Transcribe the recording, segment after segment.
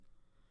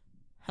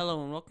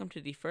Hello and welcome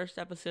to the first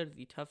episode of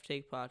the Tough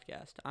Take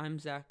podcast. I'm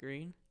Zach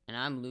Green. And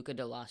I'm Luca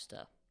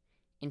DeLasta.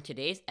 In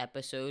today's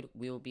episode,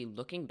 we will be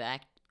looking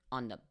back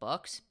on the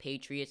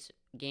Bucs-Patriots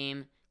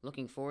game,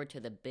 looking forward to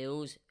the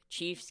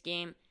Bills-Chiefs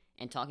game,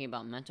 and talking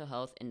about mental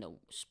health in the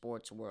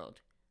sports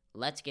world.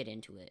 Let's get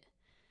into it.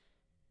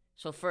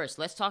 So first,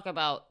 let's talk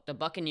about the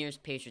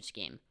Buccaneers-Patriots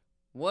game.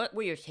 What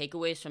were your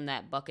takeaways from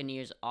that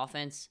Buccaneers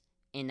offense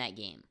in that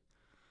game?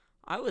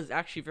 I was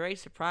actually very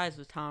surprised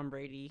with Tom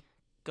Brady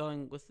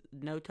going with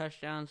no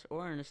touchdowns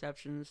or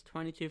interceptions,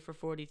 22 for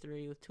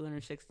 43 with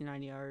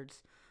 269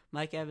 yards.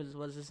 Mike Evans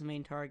was his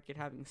main target,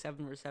 having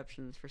 7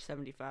 receptions for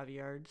 75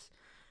 yards.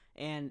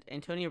 And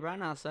Antonio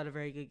Brown also had a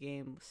very good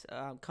game,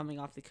 coming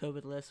off the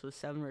COVID list with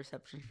 7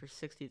 receptions for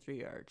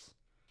 63 yards.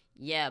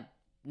 Yeah,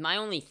 my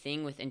only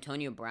thing with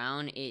Antonio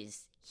Brown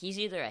is he's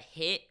either a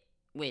hit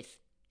with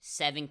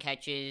 7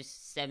 catches,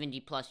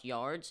 70-plus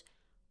yards,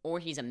 or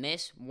he's a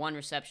miss, 1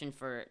 reception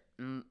for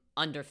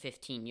under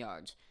 15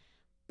 yards.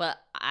 But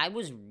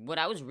what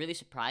I was really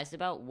surprised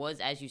about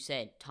was, as you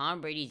said, Tom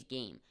Brady's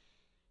game.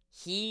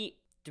 He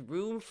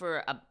threw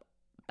for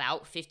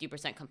about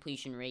 50%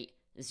 completion rate,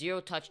 0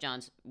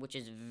 touchdowns, which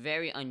is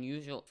very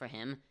unusual for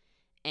him,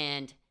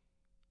 and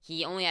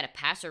he only had a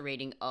passer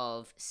rating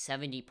of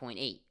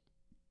 70.8.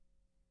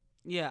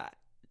 Yeah,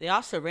 they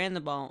also ran the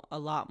ball a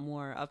lot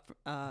more, up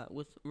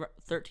with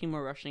 13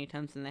 more rushing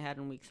attempts than they had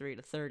in Week 3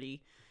 to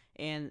 30,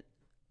 and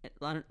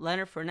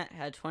Leonard Fournette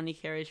had 20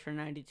 carries for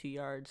 92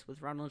 yards,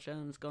 with Ronald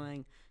Jones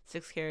going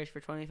 6 carries for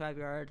 25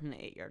 yards and an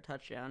 8-yard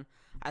touchdown.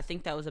 I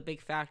think that was a big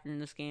factor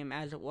in this game,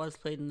 as it was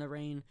played in the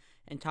rain,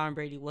 and Tom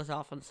Brady was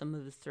off on some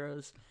of his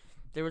throws.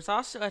 There was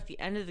also, at the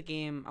end of the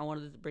game, I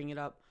wanted to bring it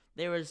up,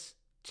 there was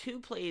 2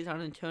 plays on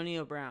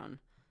Antonio Brown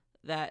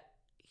that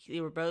they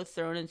were both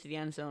thrown into the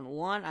end zone.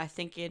 One, I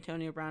think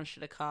Antonio Brown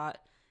should have caught,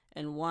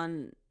 and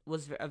one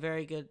was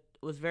very good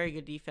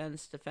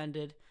defense,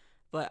 defended.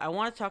 But I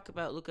want to talk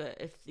about, Luca,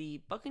 if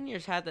the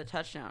Buccaneers had that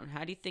touchdown,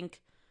 how do you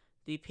think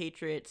the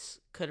Patriots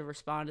could have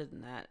responded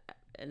in that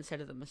instead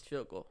of the missed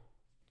field goal?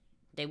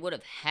 They would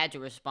have had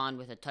to respond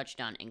with a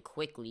touchdown and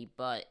quickly,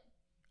 but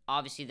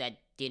obviously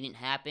that didn't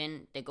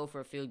happen. They go for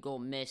a field goal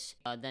miss,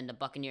 then the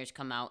Buccaneers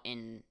come out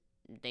and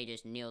they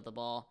just kneel the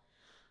ball.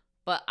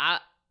 But I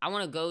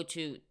want to go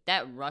to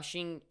the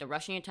rushing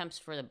attempts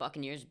for the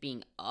Buccaneers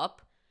being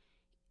up.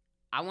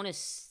 I want to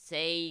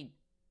say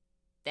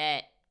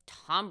that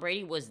Tom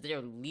Brady was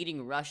their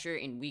leading rusher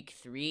in Week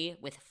 3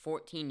 with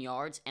 14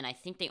 yards, and I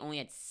think they only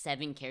had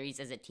 7 carries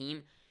as a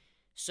team.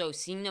 So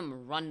seeing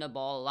them run the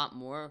ball a lot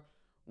more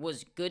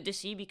was good to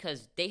see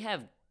because they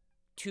have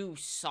 2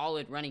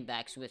 solid running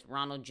backs with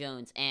Ronald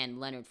Jones and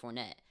Leonard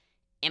Fournette.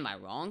 Am I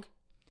wrong?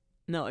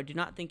 No, I do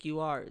not think you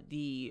are.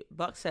 The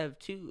Bucs have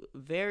 2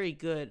 very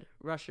good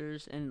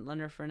rushers in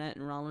Leonard Fournette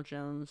and Ronald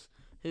Jones,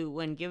 who,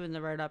 when given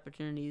the right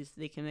opportunities,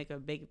 they can make a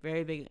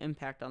very big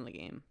impact on the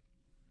game.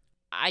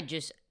 I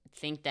just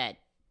think that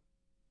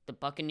the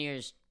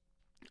Buccaneers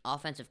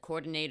offensive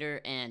coordinator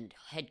and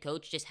head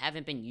coach just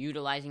haven't been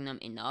utilizing them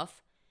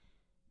enough,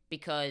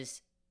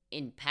 because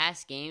in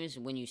past games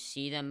when you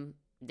see them,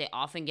 they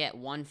often get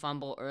 1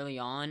 fumble early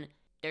on.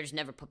 They're just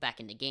never put back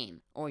in the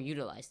game or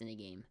utilized in the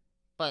game.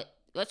 But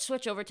let's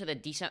switch over to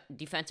the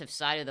defensive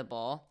side of the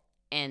ball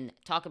and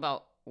talk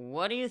about,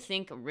 what do you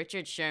think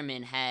Richard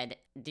Sherman had?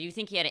 Do you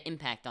think he had an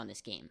impact on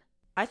this game?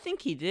 I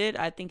think he did.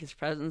 I think his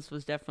presence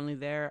was definitely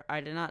there. I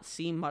did not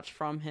see much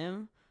from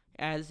him,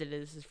 as it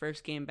is his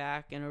first game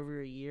back in over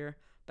a year,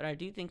 but I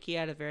do think he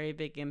had a very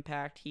big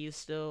impact. He is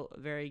still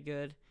very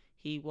good.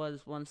 He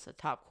was once a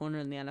top corner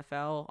in the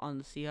NFL on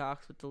the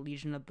Seahawks with the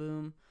Legion of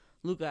Boom.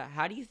 Luca,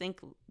 how do you think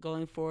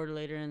going forward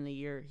later in the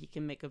year he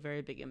can make a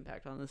very big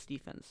impact on this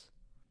defense?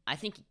 I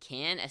think he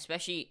can,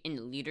 especially in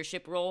the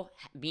leadership role,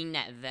 being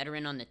that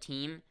veteran on the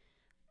team,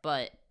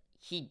 but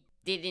he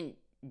didn't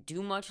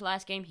do much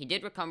last game. He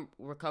did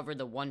recover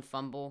the 1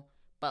 fumble,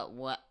 but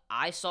what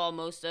I saw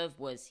most of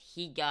was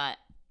he got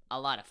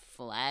a lot of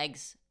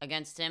flags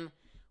against him,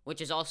 which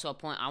is also a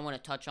point I want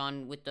to touch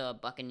on with the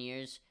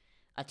Buccaneers,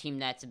 a team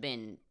that's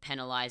been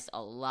penalized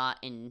a lot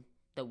in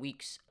the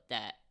weeks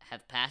that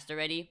have passed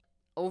already.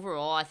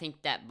 Overall, I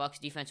think that Bucs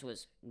defense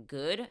was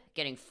good,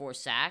 getting 4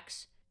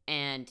 sacks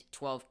and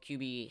 12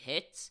 QB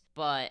hits,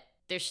 but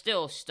there's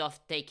still stuff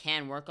they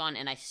can work on,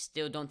 and I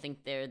still don't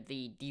think they're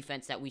the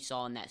defense that we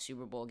saw in that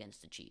Super Bowl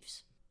against the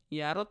Chiefs.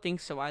 Yeah, I don't think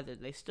so either.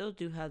 They still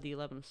do have the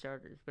 11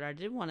 starters, but I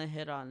did want to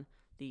hit on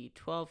the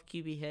 12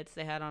 QB hits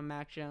they had on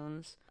Mac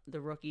Jones,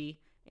 the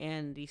rookie,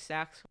 and the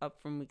sacks up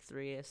from Week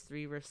 3 as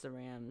 3 versus the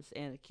Rams,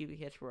 and the QB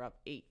hits were up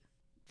 8.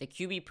 The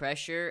QB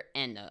pressure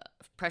and the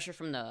pressure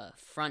from the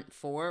front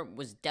 4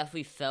 was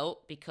definitely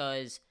felt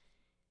because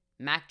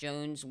Mac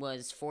Jones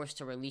was forced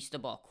to release the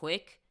ball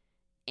quick,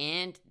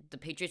 and the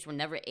Patriots were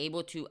never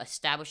able to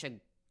establish a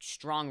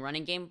strong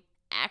running game,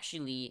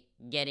 actually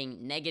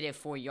getting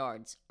 -4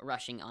 yards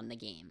rushing on the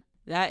game.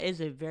 That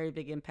is a very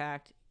big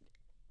impact,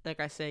 like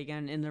I say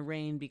again, in the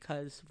rain,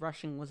 because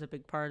rushing was a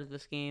big part of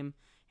this game,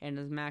 and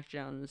as Mac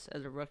Jones,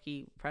 as a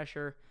rookie,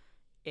 pressure,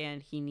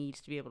 and he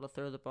needs to be able to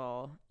throw the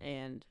ball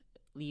and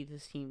lead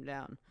his team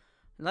down.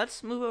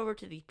 Let's move over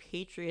to the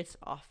Patriots'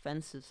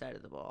 offensive side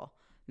of the ball.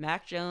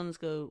 Mac Jones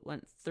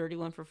went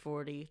 31 for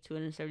 40,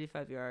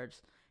 275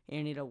 yards,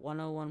 and he had a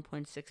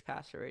 101.6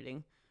 passer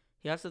rating.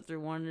 He also threw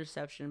one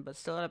interception, but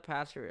still had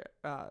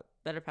a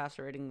better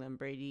passer rating than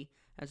Brady,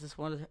 as this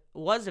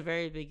was a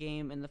very big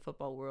game in the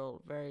football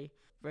world, very,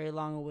 very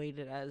long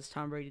awaited, as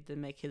Tom Brady did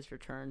make his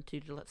return to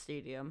Gillette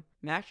Stadium.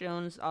 Mac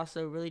Jones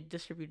also really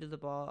distributed the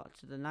ball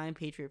to the 9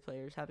 Patriot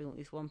players, having at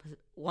least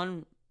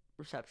one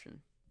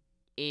reception.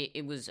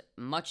 It was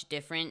much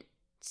different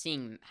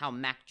seeing how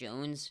Mac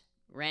Jones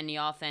ran the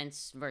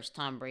offense versus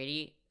Tom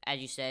Brady. As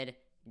you said,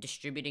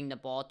 distributing the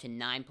ball to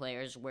 9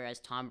 players, whereas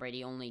Tom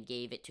Brady only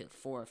gave it to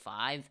 4 or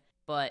 5.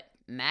 But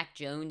Mac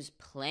Jones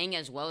playing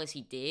as well as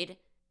he did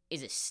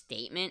is a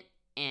statement,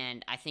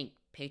 and I think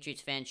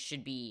Patriots fans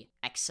should be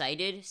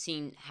excited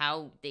seeing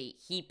how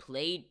he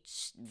played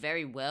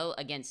very well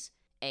against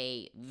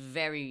a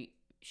very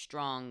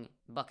strong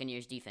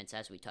Buccaneers defense,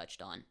 as we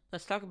touched on.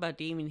 Let's talk about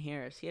Damien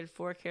Harris. He had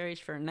 4 carries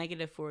for a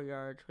negative 4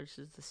 yards, which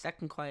is the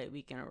second quiet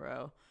week in a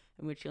row,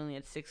 in which he only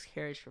had 6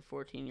 carries for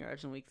 14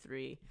 yards in week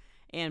 3.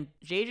 And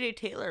J.J.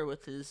 Taylor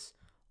with his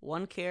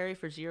 1 carry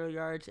for 0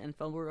 yards and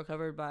fumble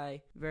recovered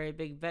by very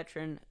big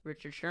veteran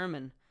Richard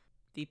Sherman.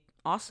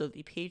 Also,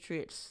 the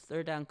Patriots'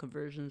 third down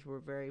conversions were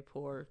very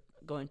poor,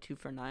 going 2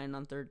 for 9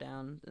 on third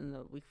down in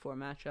the week 4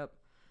 matchup.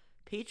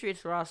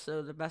 Patriots were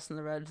also the best in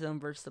the red zone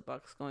versus the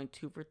Bucs, going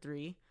 2 for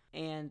 3.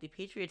 And the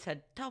Patriots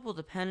had double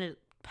the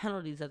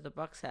penalties that the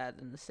Bucs had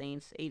in the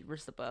Saints, 8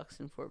 versus the Bucs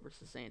and 4 versus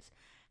the Saints.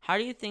 How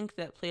do you think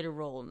that played a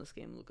role in this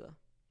game, Luca?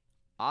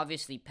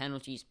 Obviously,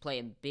 penalties play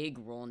a big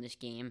role in this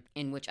game,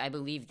 in which I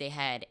believe they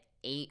had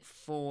 8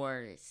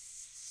 for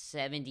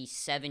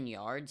 77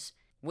 yards,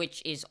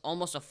 which is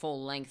almost a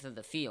full length of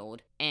the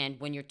field. And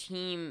when your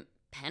team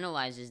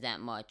penalizes that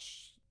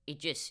much,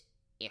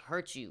 it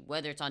hurts you,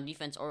 whether it's on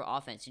defense or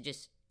offense. It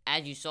just,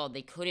 as you saw,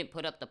 they couldn't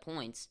put up the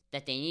points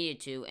that they needed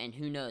to, and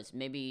who knows,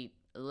 maybe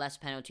less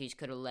penalties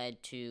could have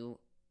led to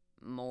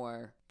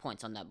more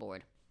points on that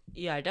board.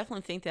 Yeah, I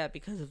definitely think that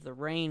because of the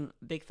rain,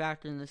 big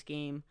factor in this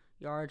game.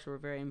 Yards were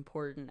very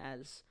important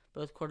as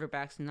both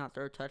quarterbacks did not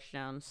throw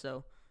touchdowns,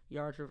 so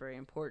yards were very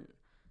important.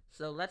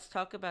 So let's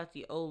talk about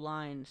the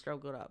O-line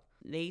struggled up.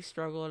 They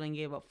struggled and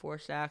gave up 4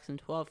 sacks and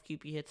 12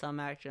 QB hits on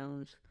Mac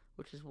Jones,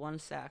 which is 1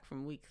 sack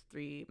from week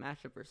 3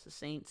 matchup versus the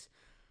Saints.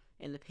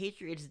 And the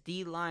Patriots'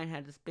 D-line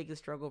had its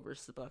biggest struggle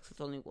versus the Bucs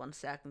with only 1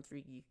 sack and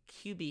 3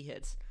 QB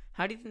hits.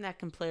 How do you think that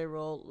can play a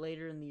role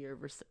later in the year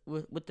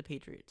with the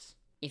Patriots?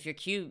 If your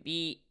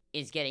QB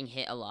is getting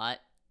hit a lot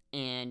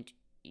and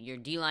your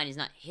D-line is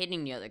not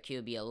hitting the other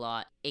QB a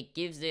lot, it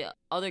gives the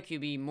other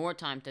QB more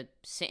time to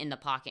sit in the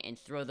pocket and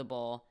throw the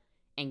ball,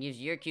 and gives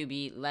your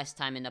QB less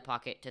time in the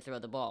pocket to throw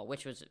the ball,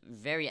 which was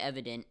very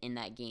evident in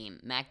that game.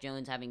 Mac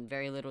Jones having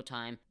very little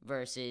time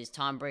versus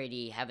Tom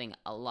Brady having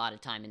a lot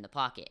of time in the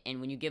pocket.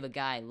 And when you give a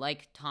guy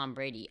like Tom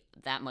Brady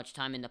that much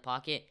time in the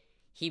pocket,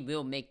 he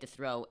will make the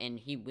throw and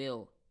he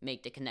will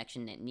make the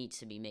connection that needs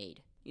to be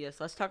made.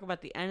 Yes, let's talk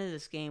about the end of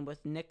this game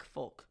with Nick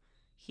Folk.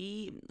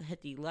 He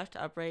hit the left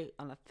upright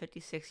on a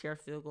 56-yard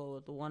field goal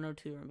with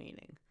 1:02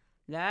 remaining.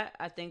 I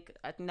don't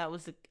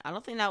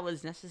think that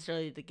was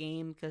necessarily the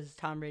game because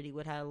Tom Brady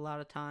would have a lot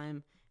of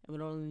time and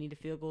would only need a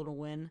field goal to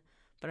win.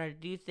 But I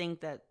do think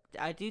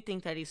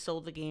that he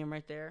sold the game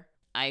right there.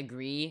 I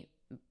agree,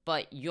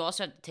 but you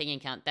also have to take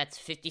into account that's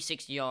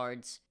 56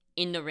 yards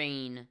in the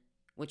rain,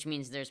 which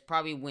means there's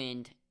probably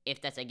wind.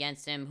 If that's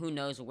against him, who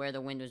knows where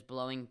the wind was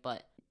blowing,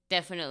 but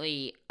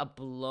definitely a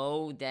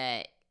blow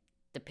that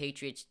the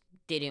Patriots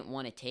didn't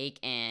want to take,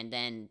 and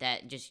then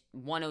that just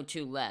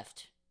 1:02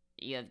 left.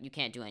 You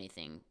can't do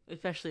anything.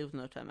 Especially with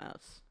no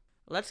timeouts.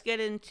 Let's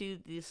get into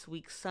this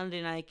week's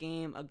Sunday night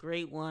game, a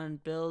great one,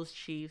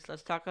 Bills-Chiefs.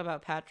 Let's talk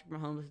about Patrick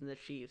Mahomes and the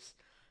Chiefs.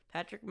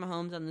 Patrick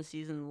Mahomes on the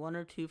season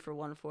 102 for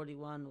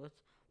 141 with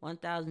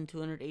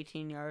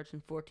 1,218 yards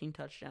and 14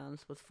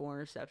 touchdowns with 4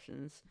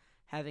 interceptions,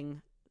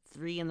 having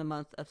 3 in the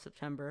month of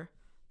September,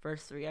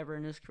 first 3 ever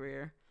in his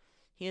career.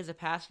 He has a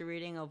passer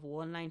rating of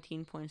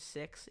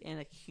 119.6 and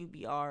a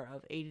QBR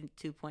of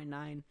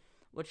 82.9,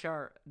 which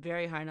are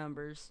very high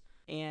numbers.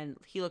 And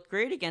he looked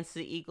great against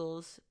the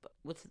Eagles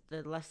with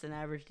the less than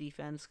average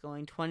defense,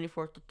 going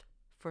 24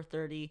 for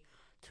 30,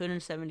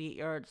 278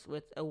 yards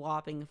with a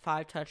whopping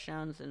 5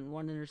 touchdowns and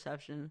 1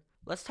 interception.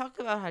 Let's talk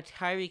about how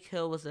Tyreek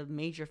Hill was a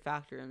major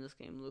factor in this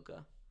game,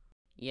 Luca.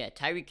 Yeah,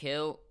 Tyreek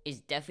Hill is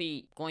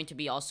definitely going to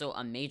be also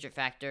a major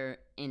factor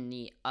in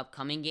the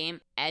upcoming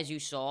game. As you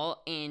saw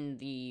in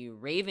the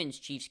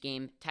Ravens-Chiefs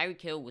game,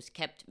 Tyreek Hill was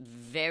kept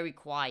very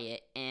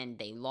quiet, and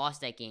they lost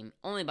that game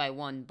only by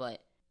 1.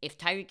 But if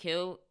Tyreek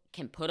Hill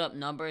can put up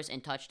numbers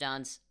and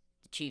touchdowns,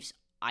 the Chiefs,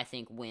 I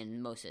think,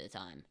 win most of the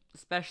time.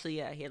 Especially,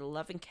 he had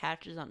 11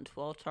 catches on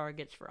 12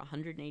 targets for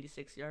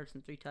 186 yards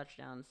and 3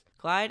 touchdowns.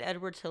 Clyde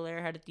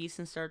Edwards-Helaire had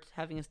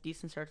having a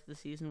decent start to the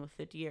season with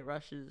 58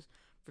 rushes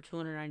for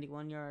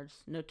 291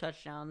 yards. No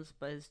touchdowns,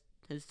 but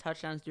his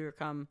touchdowns do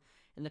come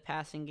in the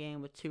passing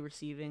game with 2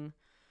 receiving.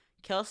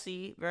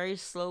 Kelsey, very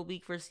slow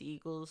week versus the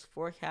Eagles,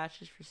 4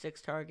 catches for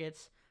 6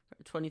 targets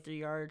 23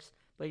 yards,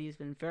 but he's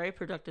been very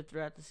productive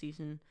throughout the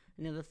season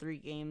in the other 3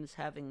 games,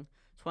 having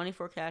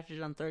 24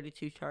 catches on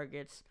 32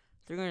 targets,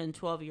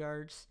 312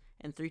 yards,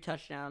 and 3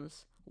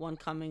 touchdowns, one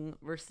coming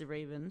versus the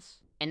Ravens.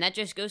 And that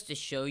just goes to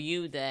show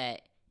you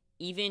that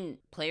even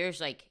players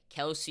like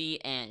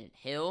Kelsey and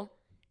Hill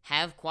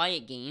have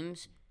quiet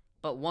games,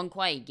 but one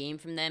quiet game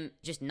from them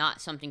just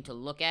not something to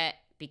look at,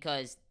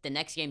 because the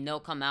next game they'll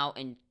come out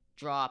and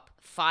drop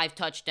 5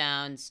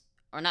 touchdowns,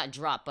 or not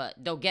drop, but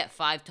they'll get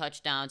 5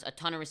 touchdowns, a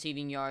ton of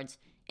receiving yards,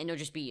 and they'll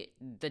just be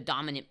the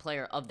dominant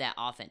player of that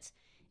offense.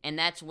 And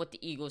that's what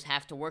the Eagles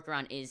have to work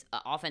around, is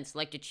an offense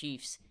like the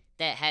Chiefs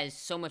that has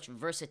so much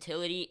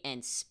versatility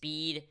and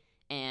speed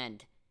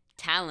and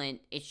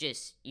talent. It's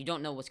just, you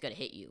don't know what's going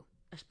to hit you.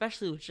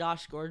 Especially with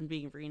Josh Gordon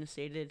being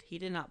reinstated. He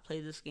did not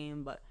play this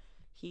game, but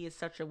he is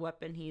such a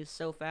weapon. He is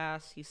so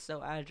fast, he's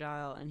so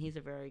agile, and he's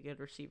a very good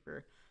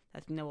receiver. I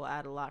think that will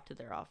add a lot to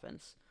their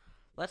offense.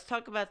 Let's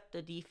talk about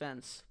the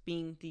defense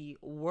being the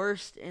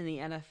worst in the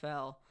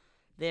NFL.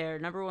 Their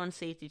number one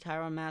safety,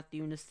 Tyrann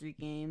Mathieu, in his 3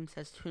 games,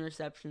 has 2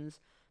 interceptions,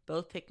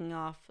 both picking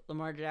off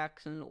Lamar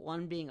Jackson,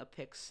 one being a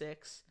pick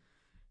 6.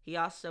 He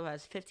also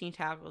has 15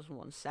 tackles and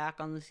 1 sack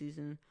on the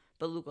season.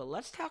 But Luca,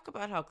 let's talk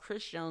about how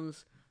Chris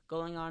Jones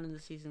going on in the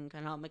season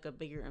can help make a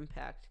bigger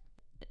impact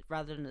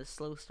rather than a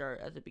slow start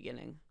at the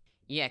beginning.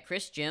 Yeah,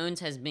 Chris Jones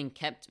has been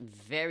kept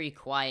very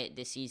quiet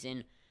this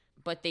season,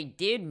 but they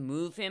did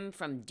move him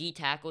from D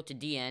tackle to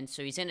D end,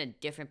 so he's in a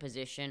different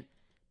position,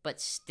 but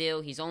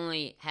still he's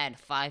only had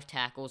 5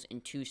 tackles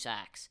and 2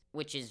 sacks,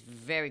 which is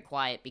very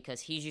quiet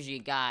because he's usually a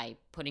guy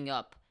putting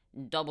up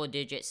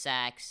double-digit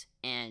sacks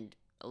and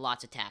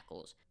lots of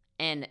tackles.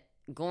 And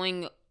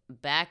going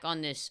back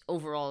on this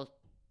overall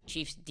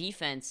Chiefs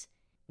defense,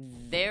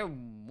 they're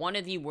one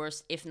of the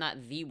worst, if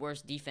not the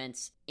worst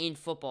defense in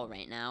football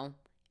right now.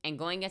 And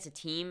going against a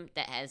team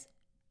that has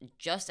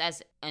just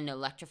as an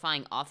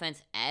electrifying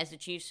offense as the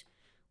Chiefs,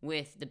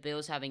 with the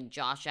Bills having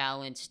Josh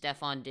Allen,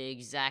 Stephon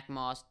Diggs, Zach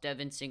Moss,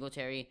 Devin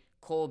Singletary,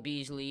 Cole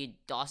Beasley,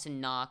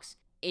 Dawson Knox,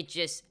 it's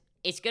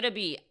going to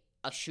be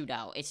a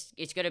shootout.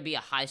 It's going to be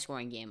a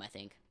high-scoring game, I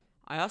think.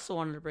 I also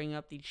wanted to bring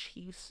up the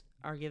Chiefs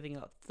are giving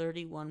up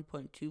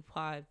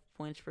 31.25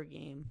 points per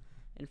game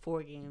in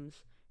 4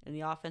 games, and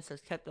the offense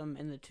has kept them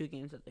in the 2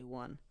 games that they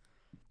won.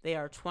 They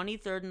are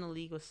 23rd in the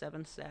league with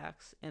 7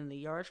 sacks, and the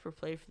yards per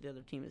play for the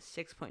other team is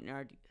 6.9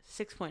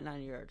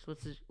 yards,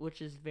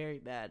 which is very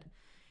bad,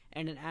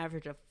 and an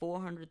average of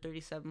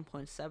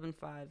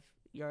 437.75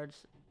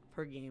 yards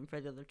per game for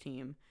the other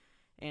team,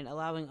 and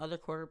allowing other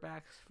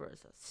quarterbacks for a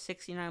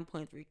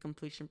 69.3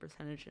 completion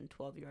percentage and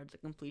 12 yards of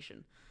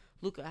completion.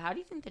 Luca, how do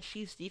you think the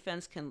Chiefs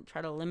defense can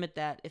try to limit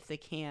that, if they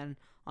can,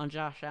 on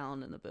Josh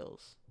Allen and the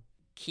Bills?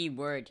 Key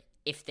word,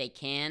 if they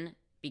can,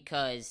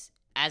 because,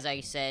 as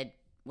I said,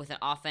 with an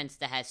offense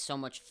that has so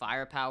much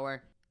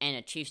firepower and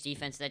a Chiefs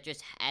defense that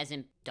just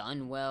hasn't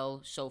done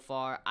well so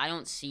far, I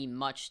don't see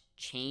much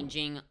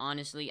changing,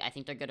 honestly. I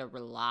think they're going to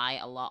rely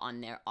a lot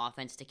on their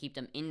offense to keep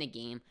them in the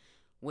game,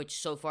 which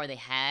so far they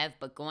have,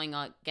 but going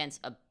against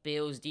a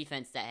Bills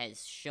defense that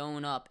has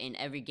shown up in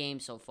every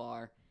game so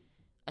far,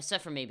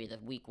 except for maybe the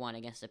week 1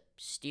 against the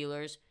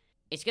Steelers,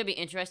 it's going to be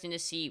interesting to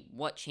see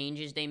what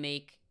changes they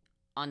make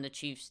on the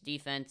Chiefs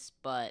defense,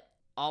 but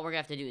all we're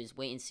going to have to do is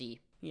wait and see.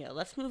 Yeah,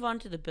 let's move on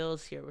to the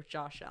Bills here with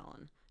Josh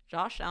Allen.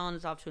 Josh Allen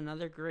is off to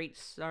another great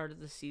start of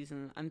the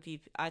season.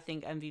 I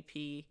think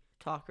MVP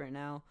talk right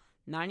now.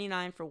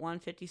 99 for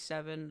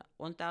 157,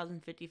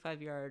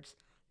 1,055 yards,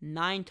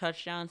 9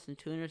 touchdowns and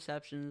 2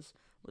 interceptions,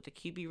 with a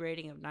QB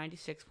rating of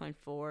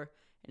 96.4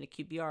 and a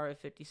QBR of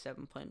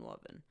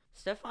 57.11.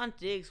 Stephon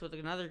Diggs with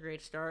another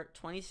great start,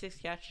 26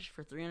 catches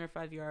for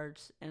 305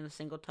 yards and a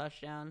single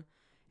touchdown.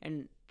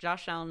 And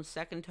Josh Allen's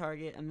second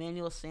target,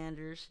 Emmanuel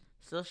Sanders,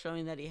 still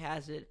showing that he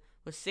has it,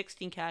 with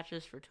 16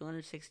 catches for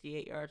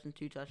 268 yards and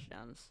 2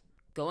 touchdowns.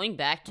 Going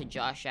back to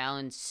Josh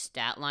Allen's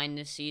stat line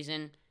this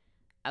season,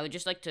 I would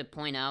just like to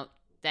point out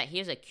that he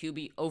has a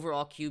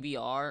overall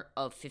QBR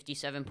of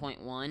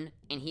 57.1,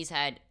 and he's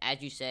had,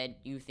 as you said,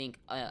 you think,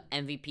 a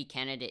MVP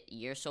candidate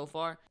year so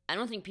far. I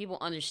don't think people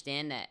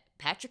understand that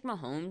Patrick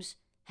Mahomes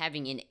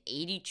having an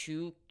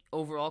 82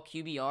 overall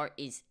QBR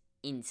is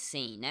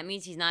insane. That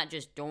means he's not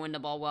just throwing the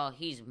ball well,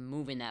 he's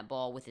moving that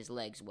ball with his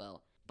legs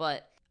well.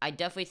 But I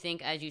definitely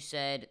think, as you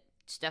said,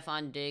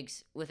 Stephon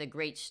Diggs with a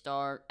great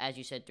start, as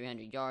you said,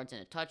 300 yards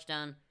and a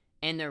touchdown.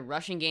 And their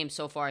rushing game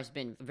so far has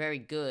been very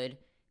good,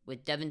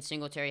 with Devin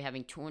Singletary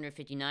having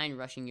 259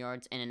 rushing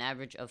yards and an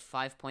average of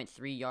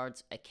 5.3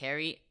 yards a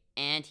carry.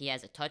 And he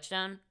has a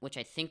touchdown, which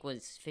I think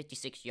was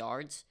 56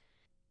 yards.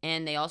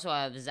 And they also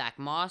have Zach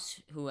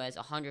Moss, who has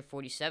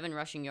 147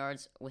 rushing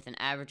yards with an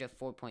average of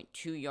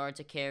 4.2 yards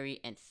a carry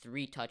and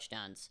 3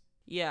 touchdowns.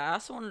 Yeah, I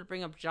also wanted to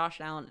bring up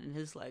Josh Allen and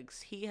his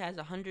legs. He has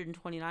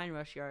 129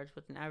 rush yards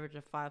with an average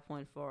of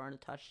 5.4 and a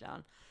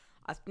touchdown.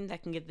 I think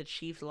that can give the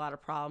Chiefs a lot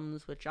of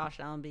problems with Josh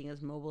Allen being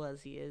as mobile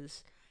as he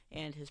is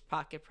and his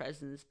pocket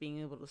presence,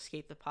 being able to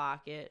escape the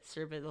pocket,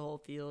 survey the whole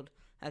field.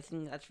 I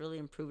think that's really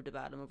improved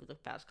about him over the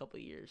past couple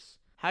of years.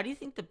 How do you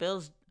think the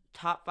Bills'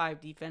 top 5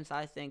 defense,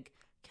 I think,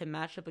 can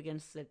match up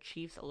against the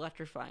Chiefs'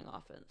 electrifying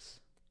offense?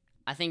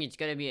 I think it's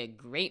going to be a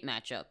great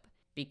matchup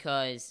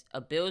because a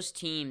Bills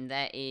team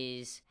that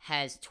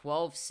has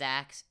 12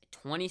 sacks,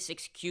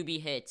 26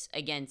 QB hits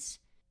against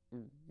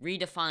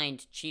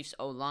redefined Chiefs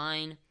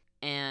O-line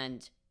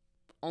and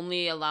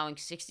only allowing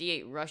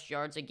 68 rush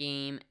yards a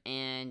game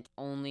and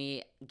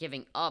only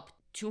giving up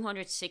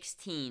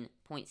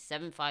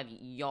 216.75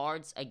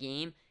 yards a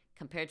game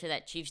compared to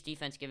that Chiefs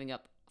defense giving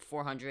up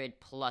 400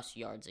 plus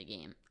yards a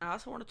game. I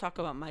also want to talk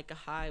about Micah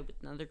Hyde with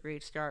another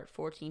great start,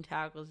 14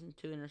 tackles and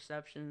 2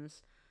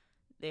 interceptions.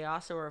 They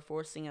also are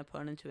forcing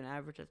opponent to an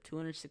average of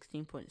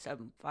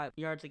 216.75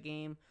 yards a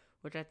game,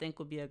 which I think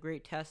will be a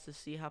great test to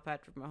see how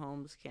Patrick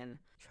Mahomes can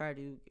try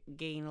to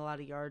gain a lot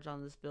of yards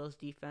on this Bills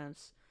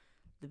defense.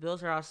 The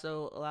Bills are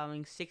also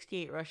allowing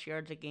 68 rush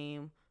yards a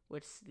game,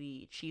 which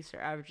the Chiefs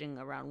are averaging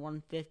around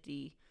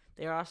 150.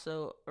 They are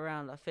also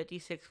around a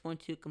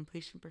 56.2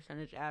 completion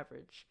percentage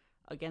average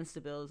against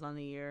the Bills on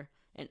the year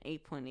and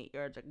 8.8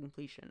 yards at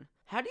completion.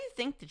 How do you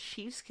think the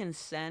Chiefs can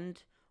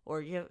send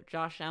or give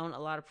Josh Allen a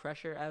lot of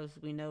pressure, as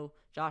we know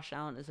Josh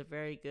Allen is a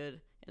very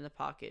good in the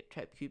pocket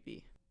type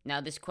QB?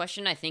 Now, this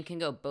question I think can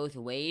go both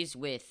ways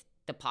with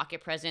the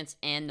pocket presence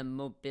and the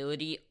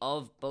mobility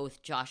of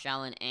both Josh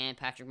Allen and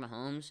Patrick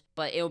Mahomes.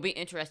 But it'll be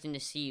interesting to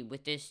see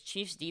with this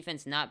Chiefs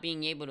defense not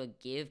being able to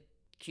give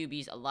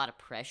QBs a lot of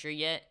pressure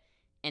yet,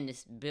 and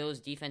this Bills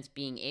defense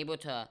being able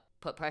to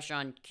put pressure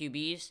on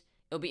QBs.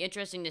 It'll be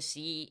interesting to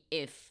see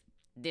if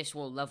this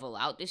will level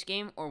out this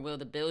game, or will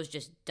the Bills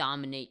just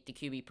dominate the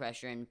QB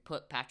pressure and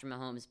put Patrick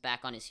Mahomes back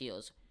on his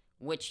heels,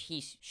 which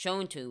he's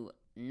shown to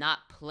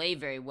not play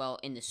very well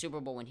in the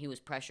Super Bowl when he was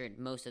pressured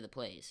most of the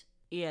plays.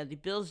 Yeah, the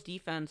Bills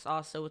defense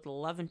also with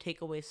 11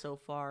 takeaways so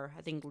far,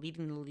 I think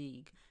leading the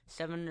league.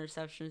 7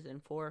 interceptions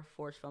and 4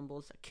 forced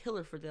fumbles, a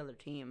killer for the other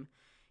team.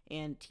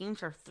 And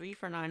teams are 3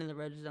 for 9 in the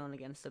red zone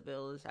against the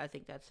Bills. I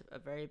think that's a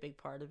very big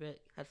part of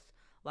it. That's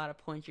a lot of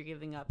points you're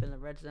giving up in the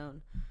red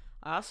zone.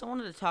 I also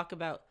wanted to talk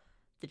about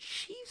the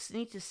Chiefs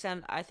need to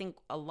send, I think,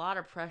 a lot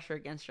of pressure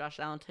against Josh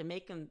Allen to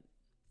make him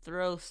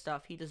throw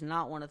stuff he does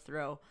not want to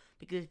throw.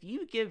 Because if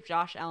you give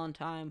Josh Allen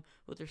time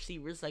with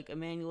receivers like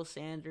Emmanuel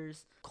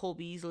Sanders, Cole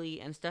Beasley,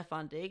 and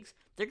Stephon Diggs,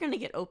 they're going to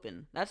get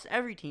open. That's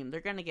every team.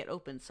 They're going to get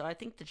open. So I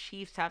think the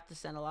Chiefs have to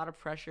send a lot of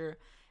pressure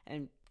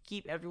and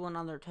keep everyone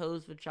on their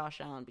toes with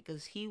Josh Allen,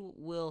 because he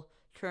will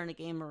turn a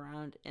game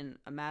around in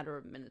a matter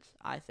of minutes,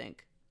 I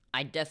think.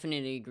 I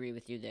definitely agree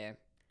with you there.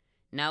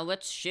 Now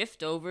let's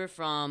shift over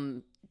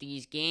from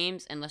these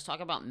games and let's talk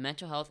about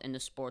mental health in the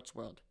sports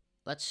world.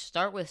 Let's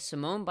start with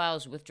Simone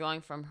Biles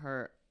withdrawing from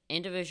her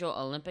individual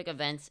Olympic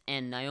events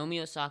and Naomi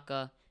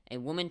Osaka, a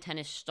women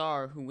tennis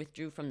star who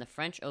withdrew from the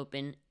French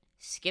Open,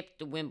 skipped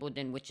the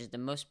Wimbledon, which is the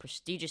most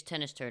prestigious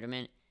tennis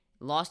tournament,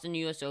 lost in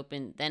the US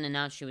Open, then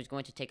announced she was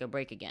going to take a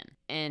break again.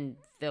 And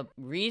the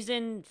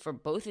reason for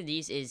both of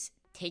these is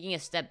taking a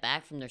step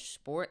back from their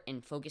sport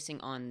and focusing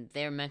on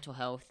their mental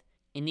health.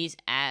 In these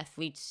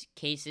athletes'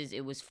 cases,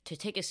 it was to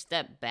take a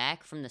step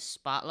back from the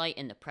spotlight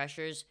and the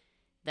pressures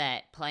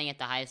that playing at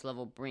the highest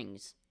level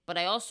brings. But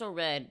I also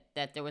read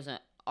that there was an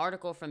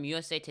article from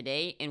USA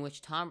Today in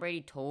which Tom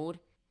Brady told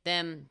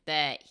them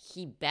that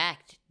he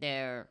backed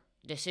their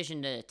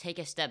decision to take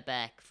a step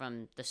back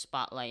from the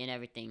spotlight and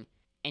everything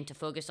and to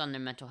focus on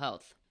their mental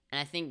health. And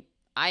I think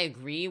I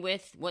agree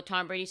with what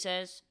Tom Brady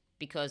says,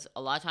 because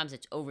a lot of times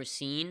it's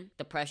overseen,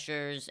 the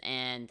pressures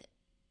and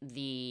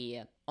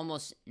the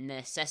almost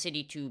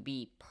necessity to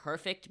be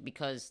perfect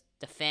because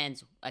the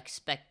fans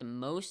expect the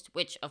most,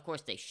 which of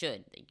course they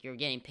should. You're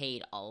getting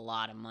paid a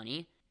lot of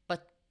money.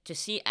 But to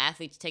see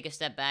athletes take a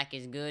step back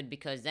is good,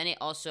 because then it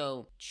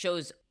also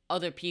shows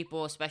other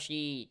people,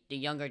 especially the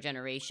younger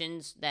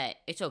generations, that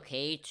it's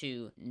okay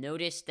to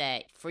notice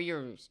that for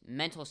your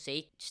mental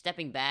sake,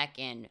 stepping back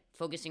and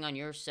focusing on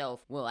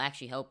yourself will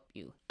actually help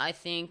you. I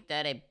think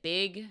that a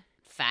big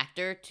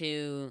factor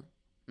to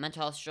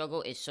mental health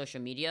struggle is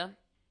social media.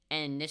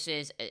 And this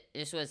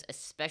was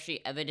especially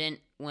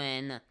evident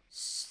when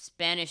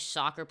Spanish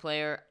soccer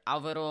player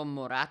Alvaro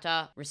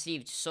Morata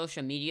received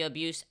social media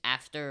abuse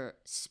after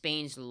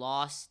Spain's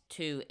loss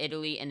to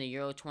Italy in the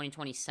Euro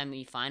 2020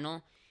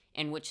 semifinal,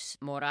 in which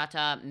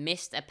Morata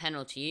missed a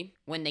penalty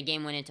when the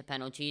game went into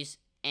penalties,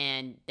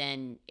 and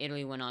then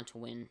Italy went on to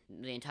win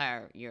the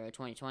entire Euro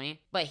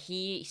 2020. But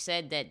he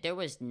said that there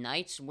was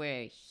nights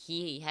where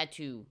he had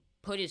to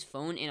put his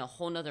phone in a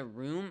whole nother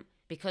room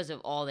because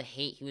of all the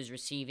hate he was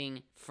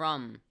receiving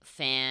from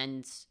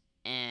fans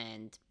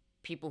and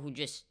people who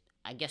just,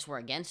 I guess, were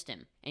against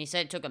him. And he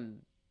said it took a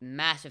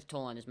massive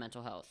toll on his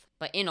mental health.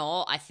 But in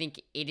all, I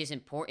think it is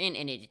important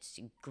and it's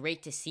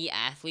great to see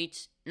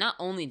athletes, not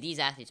only these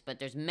athletes, but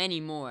there's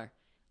many more,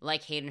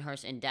 like Hayden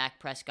Hurst and Dak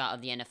Prescott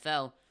of the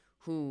NFL,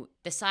 who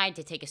decide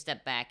to take a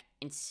step back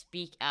and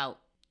speak out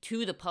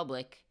to the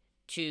public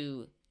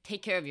to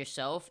take care of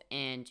yourself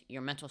and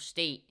your mental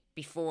state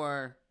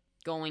before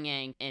going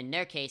and, in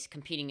their case,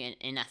 competing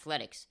in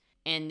athletics.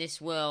 And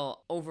this will,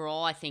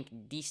 overall, I think,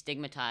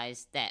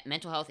 destigmatize that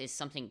mental health is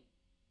something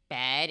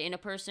bad in a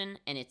person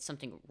and it's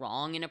something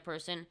wrong in a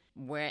person,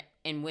 where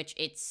in which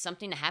it's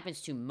something that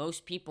happens to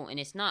most people, and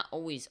it's not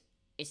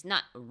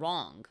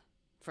wrong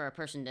for a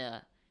person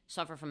to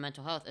suffer from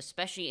mental health,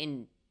 especially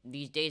in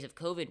these days of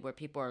COVID where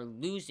people are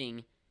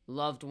losing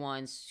loved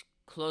ones,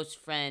 close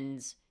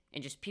friends,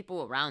 and just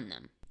people around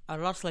them. I'd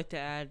also like to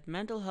add,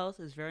 mental health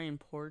is very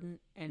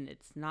important, and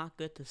it's not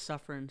good to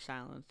suffer in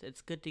silence.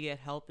 It's good to get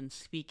help and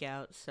speak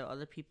out so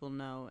other people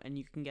know, and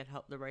you can get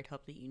the right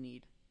help that you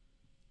need.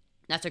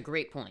 That's a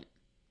great point.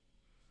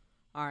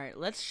 All right,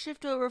 let's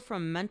shift over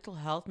from mental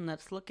health, and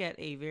let's look at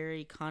a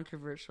very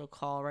controversial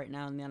call right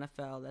now in the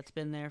NFL that's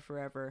been there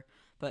forever,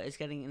 but is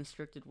getting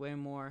restricted way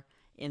more,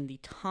 in the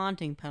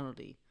taunting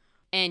penalty.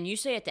 And you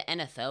say at the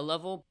NFL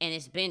level, and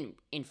it's been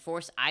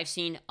enforced, I've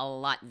seen a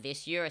lot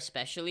this year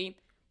especially,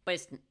 but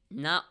it's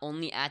not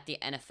only at the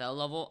NFL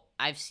level.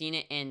 I've seen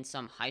it in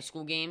some high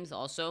school games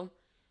also,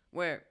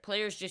 where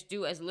players just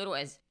do as little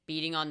as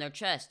beating on their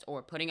chest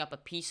or putting up a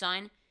peace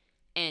sign,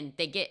 and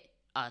they get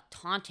a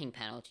taunting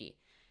penalty.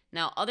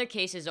 Now, other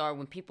cases are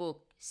when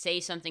people say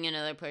something in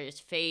another player's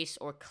face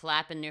or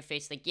clap in their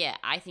face. Like, yeah,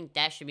 I think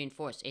that should be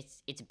enforced.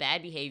 It's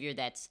bad behavior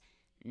that's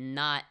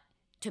not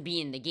to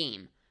be in the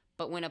game.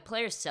 But when a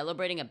player's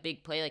celebrating a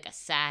big play like a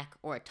sack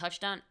or a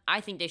touchdown,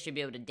 I think they should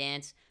be able to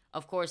dance.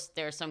 Of course,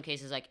 there are some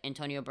cases like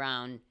Antonio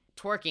Brown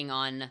twerking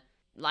on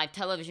live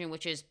television,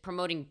 which is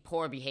promoting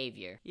poor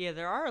behavior. Yeah,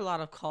 there are a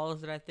lot of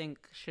calls that I think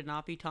should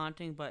not be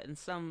taunting, but in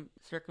some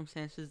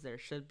circumstances there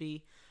should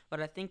be. But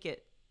I think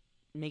it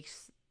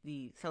makes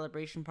the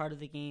celebration part of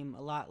the game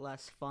a lot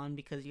less fun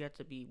because you have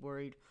to be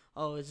worried,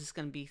 oh, is this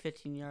going to be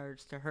 15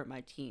 yards to hurt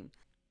my team?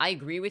 I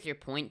agree with your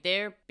point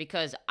there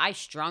because I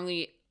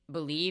strongly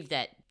believe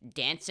that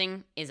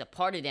dancing is a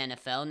part of the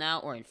NFL now,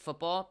 or in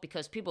football,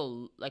 because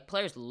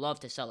players love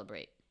to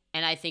celebrate.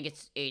 And I think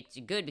it's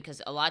good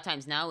because a lot of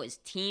times now is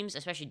teams,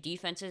 especially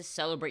defenses,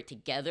 celebrate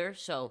together.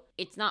 So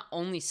it's not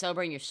only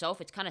celebrating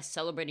yourself, it's kind of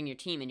celebrating your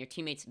team and your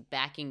teammates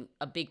backing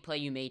a big play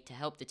you made to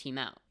help the team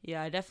out.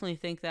 Yeah, I definitely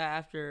think that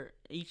after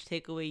each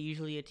takeaway,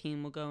 usually a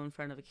team will go in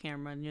front of a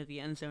camera near the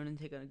end zone and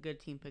take a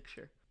good team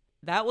picture.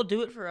 That will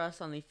do it for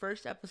us on the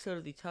first episode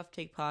of the Tough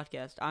Take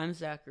podcast. I'm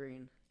Zach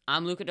Green.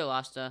 I'm Luca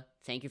DeLosta.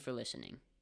 Thank you for listening.